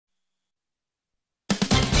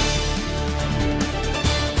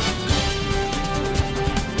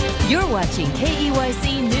You're watching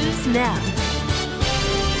KEYC News Now.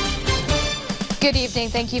 Good evening.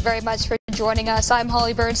 Thank you very much for joining us. I'm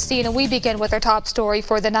Holly Bernstein, and we begin with our top story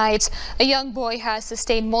for the night. A young boy has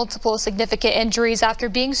sustained multiple significant injuries after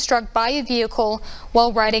being struck by a vehicle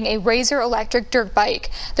while riding a Razor electric dirt bike.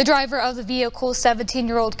 The driver of the vehicle,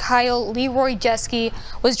 17-year-old Kyle Leroy Jeske,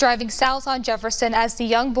 was driving south on Jefferson as the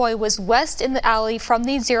young boy was west in the alley from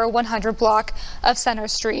the 0100 block of Center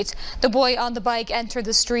Street. The boy on the bike entered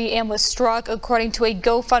the street and was struck. According to a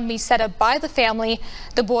GoFundMe set up by the family,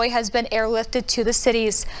 the boy has been airlifted to the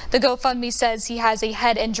cities. The GoFundMe says he has a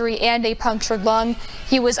head injury and a punctured lung.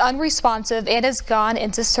 He was unresponsive and has gone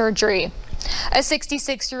into surgery. A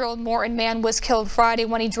 66-year-old Morton man was killed Friday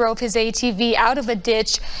when he drove his ATV out of a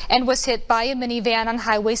ditch and was hit by a minivan on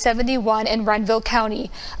Highway 71 in Renville County.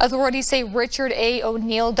 Authorities say Richard A.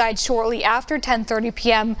 O'Neill died shortly after 10:30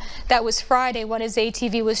 p.m. That was Friday when his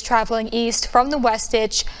ATV was traveling east from the west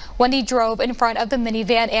ditch when he drove in front of the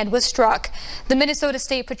minivan and was struck. The Minnesota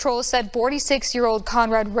State Patrol said 46-year-old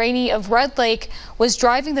Conrad Rainey of Red Lake was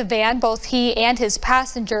driving the van. Both he and his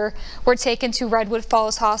passenger were taken to Redwood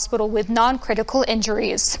Falls Hospital with non-critical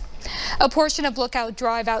injuries. A portion of Lookout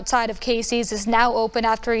Drive outside of KEYC's is now open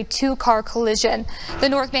after a two-car collision. The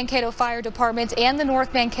North Mankato Fire Department and the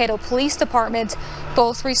North Mankato Police Department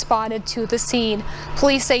both responded to the scene.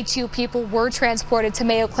 Police say 2 people were transported to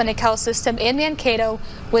Mayo Clinic Health System in Mankato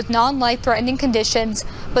with non-life-threatening conditions,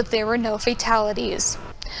 but there were no fatalities.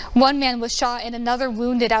 One man was shot and another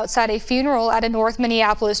wounded outside a funeral at a North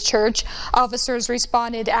Minneapolis church. Officers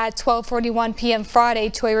responded at 12:41 p.m. Friday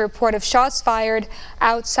to a report of shots fired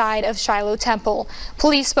outside of Shiloh Temple.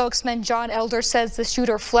 Police spokesman John Elder says the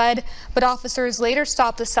shooter fled, but officers later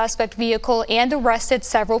stopped the suspect vehicle and arrested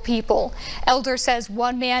several people. Elder says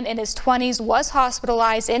one man in his 20s was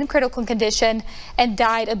hospitalized in critical condition and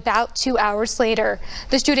died about 2 hours later.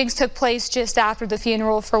 The shootings took place just after the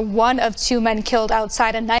funeral for one of 2 men killed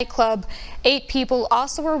outside a nightclub. 8 people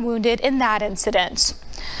also were wounded in that incident.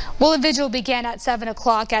 Well, a vigil began at 7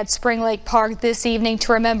 o'clock at Spring Lake Park this evening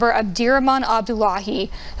to remember Abdirahman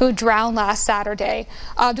Abdullahi, who drowned last Saturday.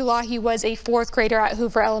 Abdullahi was a 4th grader at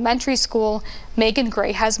Hoover Elementary School. Megan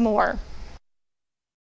Gray has more.